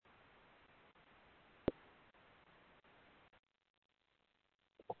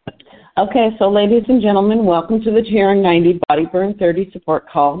Okay, so ladies and gentlemen, welcome to the TR90 Body Burn 30 support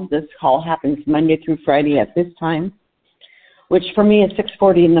call. This call happens Monday through Friday at this time, which for me is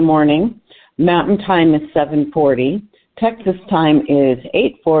 6:40 in the morning. Mountain time is 7:40. Texas time is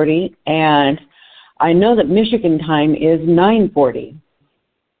 8:40, and I know that Michigan time is 9:40.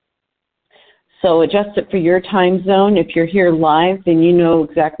 So adjust it for your time zone. If you're here live, then you know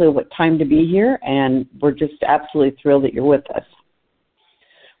exactly what time to be here, and we're just absolutely thrilled that you're with us.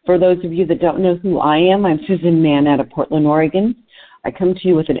 For those of you that don't know who I am, I'm Susan Mann out of Portland, Oregon. I come to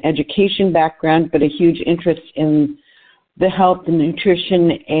you with an education background, but a huge interest in the health and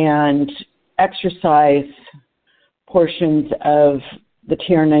nutrition and exercise portions of the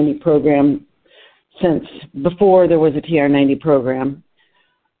TR90 program since before there was a TR90 program.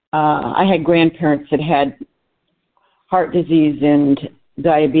 I had grandparents that had heart disease and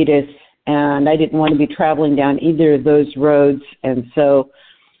diabetes, and I didn't want to be traveling down either of those roads, and so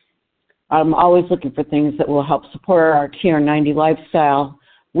I'm always looking for things that will help support our TR90 lifestyle,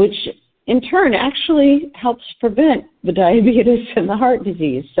 which in turn actually helps prevent the diabetes and the heart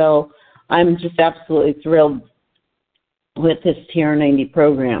disease. So I'm just absolutely thrilled with this TR90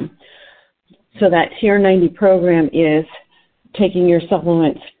 program. So that TR90 program is taking your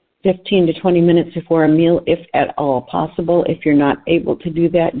supplements 15 to 20 minutes before a meal, if at all possible. If you're not able to do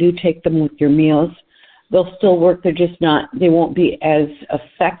that, do take them with your meals. They'll still work, they won't be as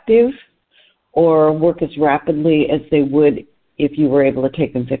effective or work as rapidly as they would if you were able to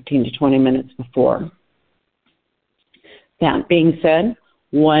take them 15 to 20 minutes before. That being said,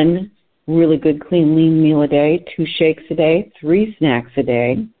 1 really good clean lean meal a day, 2 shakes a day, 3 snacks a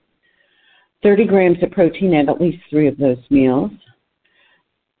day, 30 grams of protein at least 3 of those meals,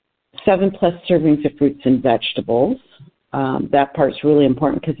 7+ servings of fruits and vegetables. That part's really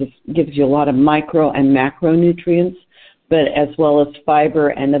important because it gives you a lot of micro and macronutrients, but as well as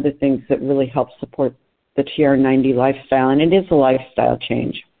fiber and other things that really help support the TR90 lifestyle, and it is a lifestyle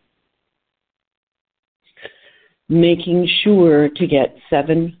change. Making sure to get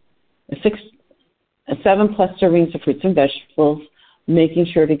 7+ servings of fruits and vegetables, making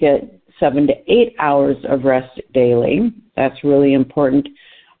sure to get 7 to 8 hours of rest daily. That's really important.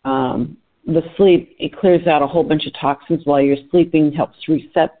 The sleep, it clears out a whole bunch of toxins while you're sleeping, helps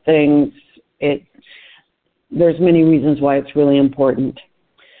reset things. There's many reasons why it's really important.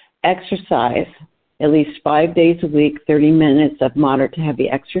 Exercise, at least 5 days a week, 30 minutes of moderate to heavy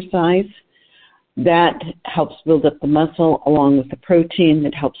exercise. That helps build up the muscle along with the protein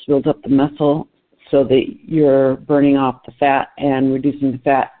that helps build up the muscle so that you're burning off the fat and reducing the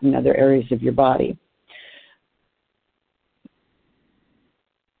fat in other areas of your body.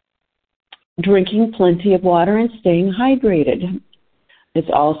 Drinking plenty of water and staying hydrated is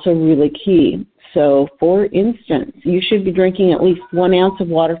also really key. So, for instance, you should be drinking at least 1 ounce of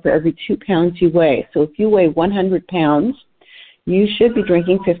water for every 2 pounds you weigh. So if you weigh 100 pounds, you should be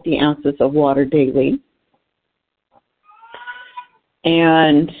drinking 50 ounces of water daily.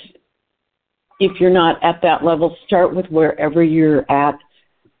 And if you're not at that level, start with wherever you're at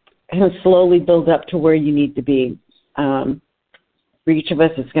and slowly build up to where you need to be. For each of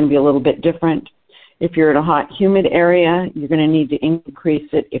us, it's going to be a little bit different. If you're in a hot, humid area, you're going to need to increase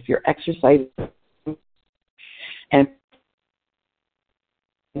it. If you're exercising, and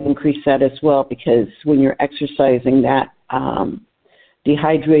increase that as well, because when you're exercising, that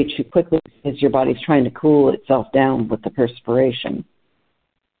dehydrates you quickly because your body's trying to cool itself down with the perspiration.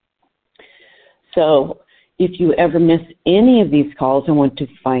 So if you ever miss any of these calls and want to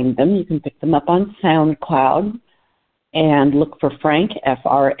find them, you can pick them up on SoundCloud and look for Frank,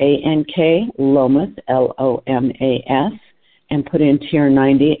 F-R-A-N-K, Lomas, L-O-M-A-S, and put in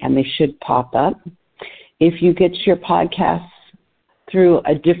TR90, and they should pop up. If you get your podcasts through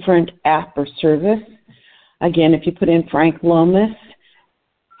a different app or service, again, if you put in Frank Lomas,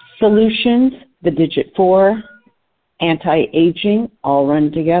 Solutions, the digit 4, Anti-Aging, all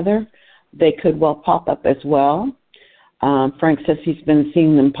run together, they could well pop up as well. Frank says he's been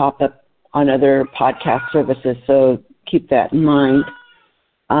seeing them pop up on other podcast services, so keep that in mind.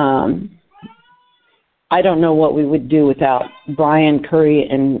 I don't know what we would do without Brian Curry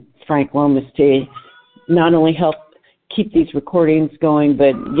and Frank Lomas to not only help keep these recordings going,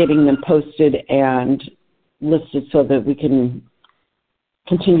 but getting them posted and listed so that we can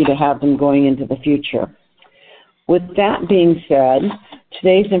continue to have them going into the future. With that being said,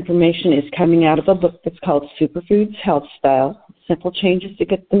 today's information is coming out of a book that's called Superfoods Health Style, Simple Changes to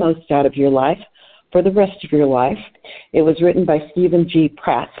Get the Most Out of Your Life for the Rest of Your Life. It was written by Stephen G.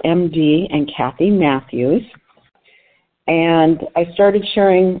 Pratt, MD, and Kathy Matthews. And I started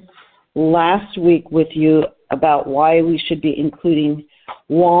sharing last week with you about why we should be including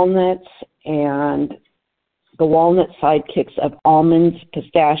walnuts and the walnut sidekicks of almonds,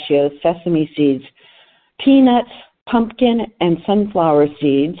 pistachios, sesame seeds, peanuts, pumpkin and sunflower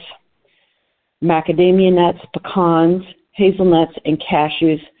seeds, macadamia nuts, pecans, hazelnuts, and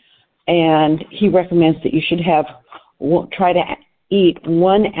cashews. And he recommends that you should try to eat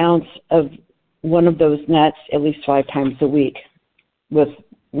 1 ounce of one of those nuts at least 5 times a week, with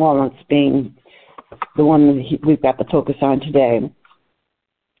walnuts being the one that we've got the focus on today.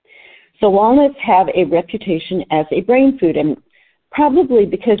 So walnuts have a reputation as a brain food, and probably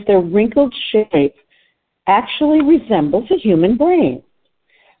because their wrinkled shape actually resembles a human brain.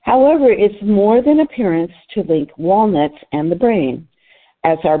 However, it's more than appearance to link walnuts and the brain.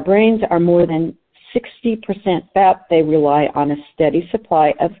 As our brains are more than 60% fat, they rely on a steady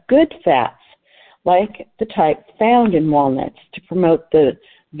supply of good fats, like the type found in walnuts, to promote the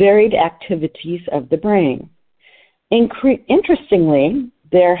varied activities of the brain. Interestingly,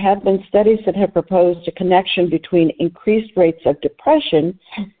 there have been studies that have proposed a connection between increased rates of depression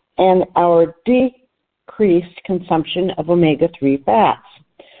and our decreased consumption of omega-3 fats.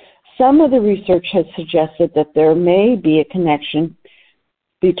 Some of the research has suggested that there may be a connection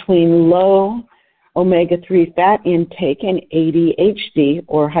between low omega-3 fat intake and ADHD,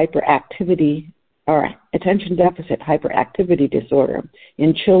 or hyperactivity, or attention deficit hyperactivity disorder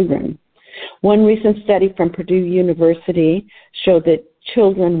in children. One recent study from Purdue University showed that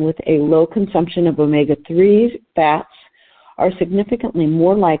children with a low consumption of omega-3 fats are significantly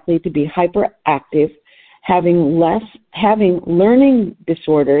more likely to be hyperactive, having learning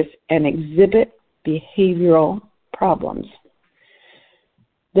disorders, and exhibit behavioral problems.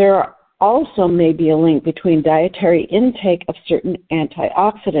 There also may be a link between dietary intake of certain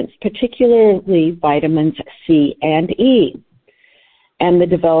antioxidants, particularly vitamins C and E, and the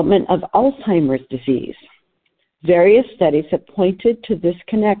development of Alzheimer's disease. Various studies have pointed to this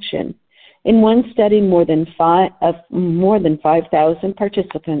connection. In one study, more than 5,000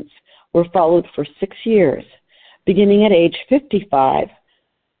 participants were followed for 6 years, beginning at age 55,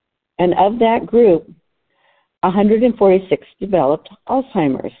 and of that group, 146 developed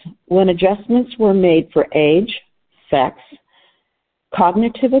Alzheimer's. When adjustments were made for age, sex,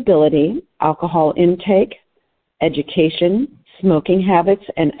 cognitive ability, alcohol intake, education, smoking habits,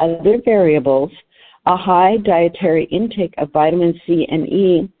 and other variables, a high dietary intake of vitamin C and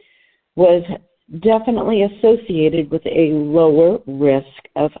E was definitely associated with a lower risk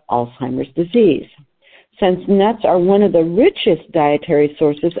of Alzheimer's disease. Since nuts are one of the richest dietary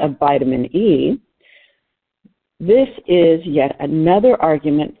sources of vitamin E, this is yet another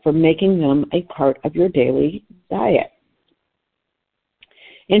argument for making them a part of your daily diet.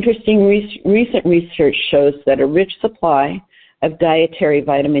 Interesting recent research shows that a rich supply of dietary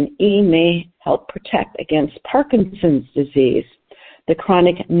vitamin E may help protect against Parkinson's disease, the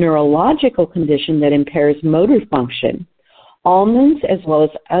chronic neurological condition that impairs motor function. Almonds, as well as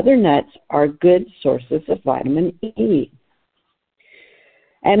other nuts, are good sources of vitamin E.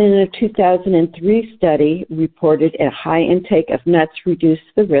 And in a 2003 study reported a high intake of nuts reduced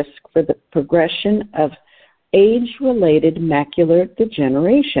the risk for the progression of age-related macular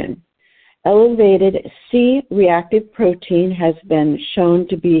degeneration. Elevated C-reactive protein has been shown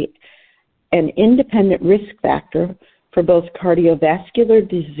to be an independent risk factor for both cardiovascular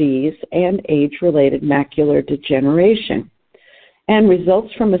disease and age-related macular degeneration. And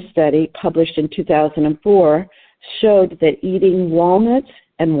results from a study published in 2004 showed that eating walnuts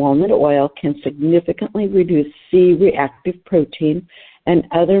and walnut oil can significantly reduce C-reactive protein and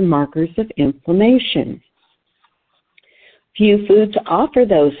other markers of inflammation. Few foods offer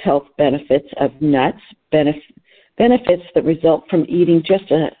those health benefits of nuts, benefits that result from eating just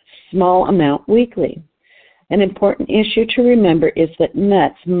a small amount weekly. An important issue to remember is that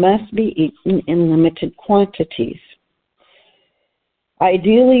nuts must be eaten in limited quantities.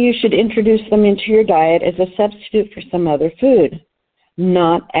 Ideally, you should introduce them into your diet as a substitute for some other food,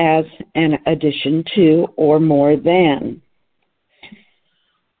 not as an addition to or more than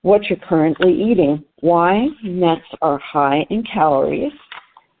what you're currently eating. Why? Nuts are high in calories,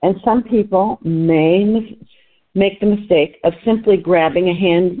 and some people may make the mistake of simply grabbing a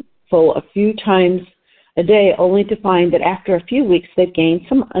handful a few times a day, only to find that after a few weeks they've gained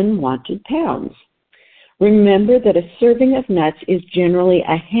some unwanted pounds. Remember that a serving of nuts is generally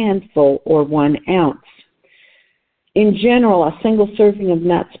a handful or 1 ounce. In general, a single serving of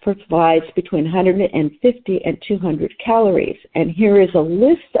nuts provides between 150 and 200 calories, and here is a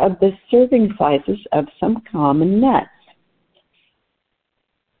list of the serving sizes of some common nuts.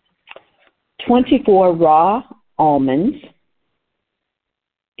 24 raw almonds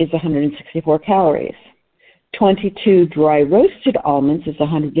is 164 calories. 22 dry roasted almonds is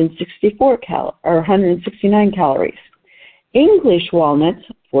 169 calories. English walnuts,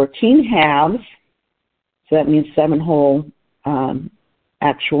 14 halves, so that means 7 whole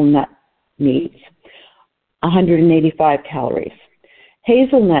actual nut meats, 185 calories.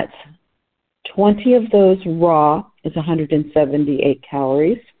 Hazelnuts, 20 of those raw is 178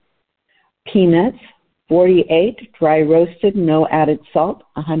 calories. Peanuts, 48 dry roasted, no added salt,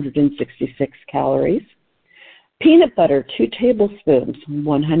 166 calories. Peanut butter, 2 tablespoons,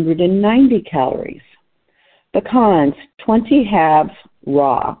 190 calories. Pecans, 20 halves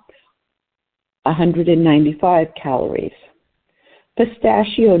raw, 195 calories.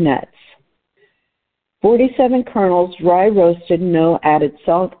 Pistachio nuts, 47 kernels, dry roasted, no added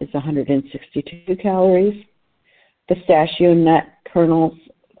salt is 162 calories. Pistachio nut kernels,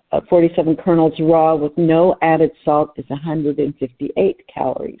 47 kernels raw with no added salt is 158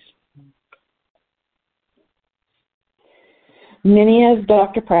 calories. Many of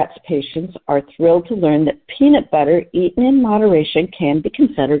Dr. Pratt's patients are thrilled to learn that peanut butter eaten in moderation can be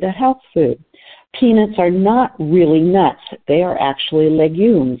considered a health food. Peanuts are not really nuts. They are actually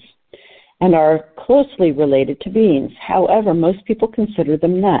legumes and are closely related to beans. However, most people consider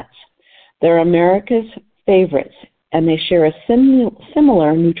them nuts. They're America's favorites, and they share a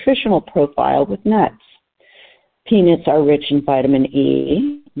similar nutritional profile with nuts. Peanuts are rich in vitamin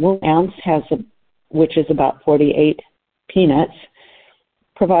E. 1 ounce which is about 48 peanuts,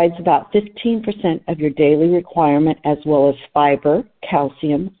 provides about 15% of your daily requirement, as well as fiber,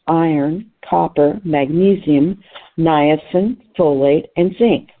 calcium, iron, copper, magnesium, niacin, folate, and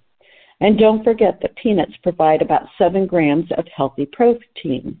zinc. And don't forget that peanuts provide about 7 grams of healthy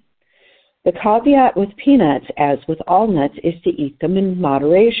protein. The caveat with peanuts, as with all nuts, is to eat them in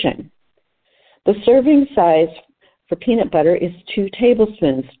moderation. The serving size for peanut butter is 2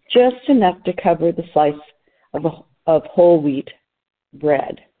 tablespoons, just enough to cover the slice of whole wheat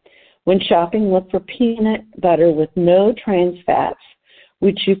bread. When shopping, look for peanut butter with no trans fats,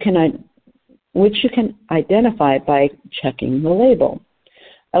 which you can identify by checking the label.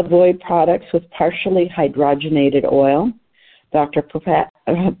 Avoid products with partially hydrogenated oil. Dr.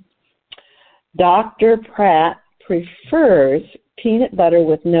 Pratt prefers peanut butter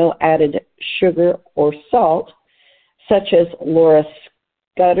with no added sugar or salt, such as Laura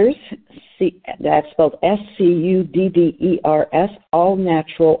Scudder's, that's spelled Scudders,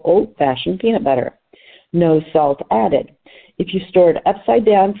 all-natural, old-fashioned peanut butter. No salt added. If you store it upside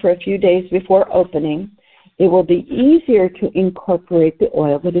down for a few days before opening, it will be easier to incorporate the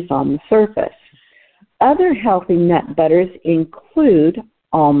oil that is on the surface. Other healthy nut butters include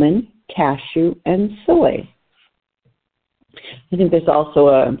almond, cashew, and soy. I think there's also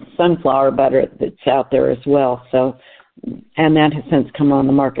a sunflower butter that's out there as well, and that has since come on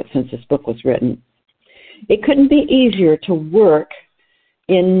the market since this book was written. It couldn't be easier to work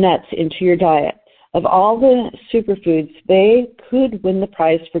in nuts into your diet. Of all the superfoods, they could win the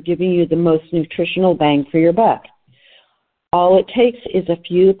prize for giving you the most nutritional bang for your buck. All it takes is a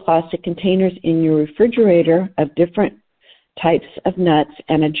few plastic containers in your refrigerator of different types of nuts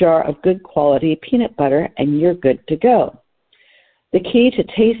and a jar of good quality peanut butter, and you're good to go. The key to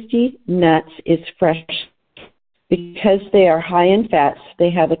tasty nuts is fresh. Because they are high in fats, they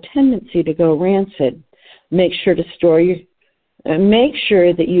have a tendency to go rancid. Make sure that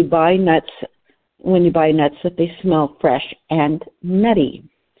you buy nuts, when you buy nuts, that they smell fresh and nutty.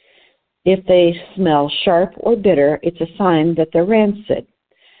 If they smell sharp or bitter, it's a sign that they're rancid.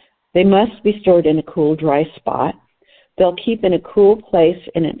 They must be stored in a cool, dry spot. They'll keep in a cool place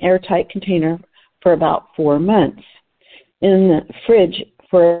in an airtight container for about 4 months. In the fridge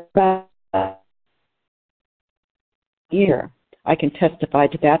for about a year. I can testify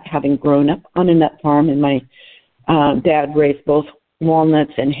to that, having grown up on a nut farm, and my dad raised both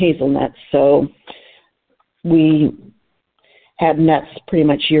walnuts and hazelnuts, so we had nuts pretty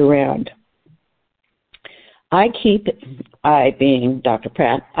much year-round. Being Dr.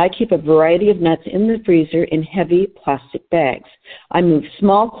 Pratt, I keep a variety of nuts in the freezer in heavy plastic bags. I move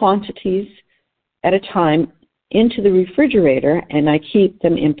small quantities at a time into the refrigerator, and I keep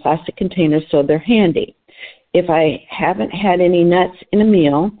them in plastic containers so they're handy. If I haven't had any nuts in a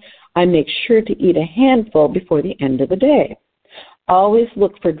meal, I make sure to eat a handful before the end of the day. Always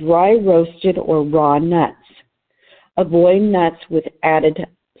look for dry roasted or raw nuts. Avoid nuts with added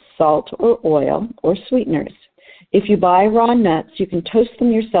salt or oil or sweeteners. If you buy raw nuts, you can toast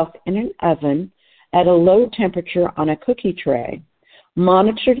them yourself in an oven at a low temperature on a cookie tray.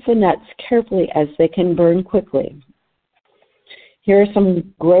 Monitor the nuts carefully as they can burn quickly. Here are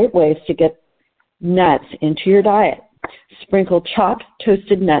some great ways to get nuts into your diet. Sprinkle chopped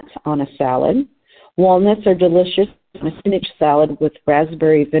toasted nuts on a salad. Walnuts are delicious in a spinach salad with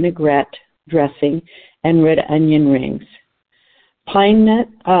raspberry vinaigrette dressing and red onion rings. Pine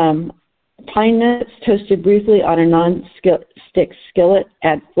nuts toasted briefly on a non-stick skillet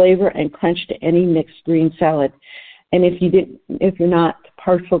add flavor and crunch to any mixed green salad. And if you're not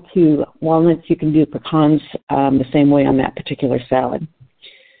partial to walnuts, you can do pecans the same way on that particular salad.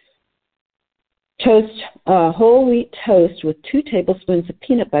 Toast whole wheat toast with 2 tablespoons of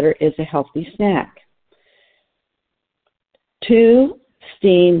peanut butter is a healthy snack. 2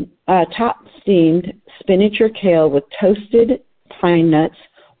 top steamed spinach or kale with toasted pine nuts,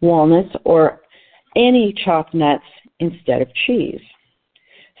 walnuts, or any chopped nuts instead of cheese.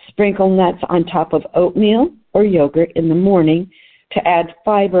 Sprinkle nuts on top of oatmeal or yogurt in the morning to add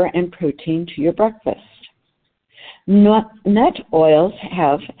fiber and protein to your breakfast. Nut oils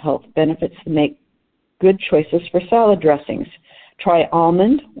have health benefits to make good choices for salad dressings. Try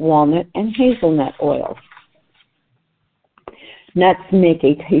almond, walnut, and hazelnut oils. Nuts make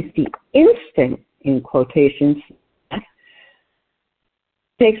a tasty instant, in quotations, snack.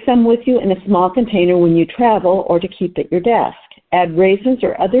 Take some with you in a small container when you travel or to keep at your desk. Add raisins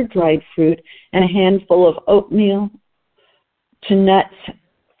or other dried fruit and a handful of oatmeal to nuts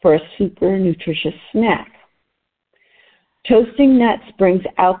for a super nutritious snack. Toasting nuts brings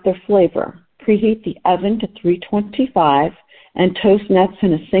out their flavor. Preheat the oven to 325 and toast nuts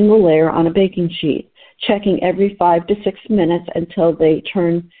in a single layer on a baking sheet, checking every 5 to 6 minutes until they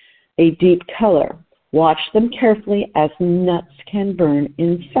turn a deep color. Watch them carefully as nuts can burn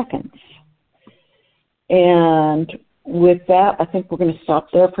in seconds. And with that, I think we're going to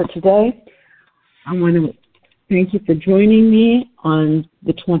stop there for today. I want to thank you for joining me on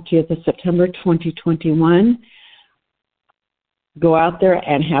the 20th of September, 2021. Go out there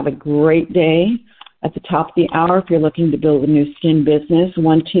and have a great day. At the top of the hour, if you're looking to build a new skin business,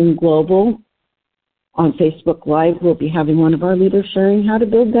 One Team Global on Facebook Live will be having one of our leaders sharing how to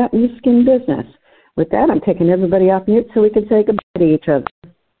build that new skin business. With that, I'm taking everybody off mute so we can say goodbye to each other.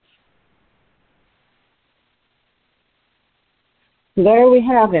 There we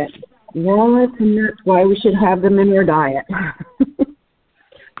have it. Walnuts and nuts, why we should have them in our diet.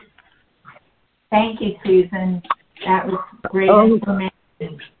 Thank you, Susan. That was great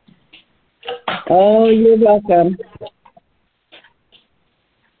information. Oh, you're welcome.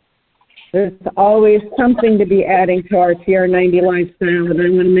 There's always something to be adding to our TR90 lifestyle, and I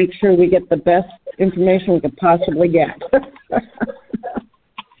want to make sure we get the best information we could possibly get.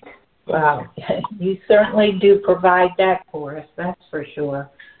 Wow. You certainly do provide that for us, that's for sure.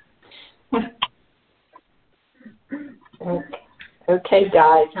 Okay,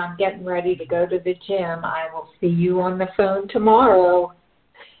 guys, I'm getting ready to go to the gym. I will see you on the phone tomorrow.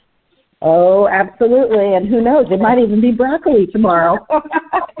 Oh, absolutely. And who knows, it might even be broccoli tomorrow.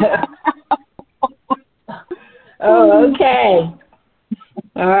 Oh, okay.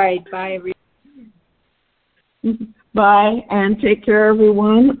 All right, bye, everyone. Bye, and take care,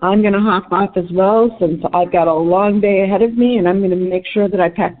 everyone. I'm going to hop off as well since I've got a long day ahead of me, and I'm going to make sure that I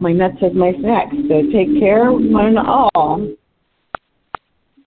pack my nuts as my snacks. So take care, one and all.